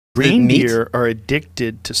Reindeer are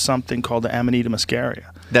addicted to something called the Amanita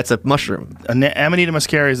muscaria. That's a mushroom. Amanita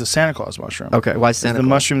muscaria is the Santa Claus mushroom. Okay, why Santa It's Claus? the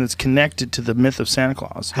mushroom that's connected to the myth of Santa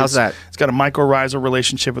Claus. How's that? It's got a mycorrhizal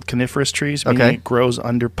relationship with coniferous trees, meaning Okay. it grows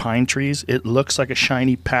under pine trees. It looks like a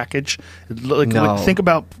shiny package. No. Think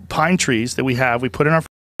about pine trees that we have. We put in our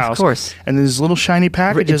house. Of course. And there's little shiny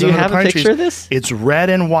packages Do you under have the a pine picture trees. of this? It's red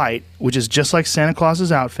and white, which is just like Santa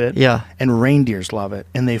Claus's outfit. Yeah. And reindeers love it.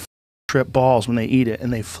 And they trip balls when they eat it,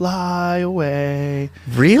 and they fly away.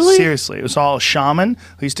 Really? Seriously. It was all a shaman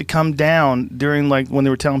who used to come down during, like, when they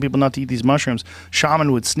were telling people not to eat these mushrooms.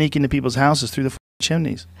 Shaman would sneak into people's houses through the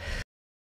chimneys.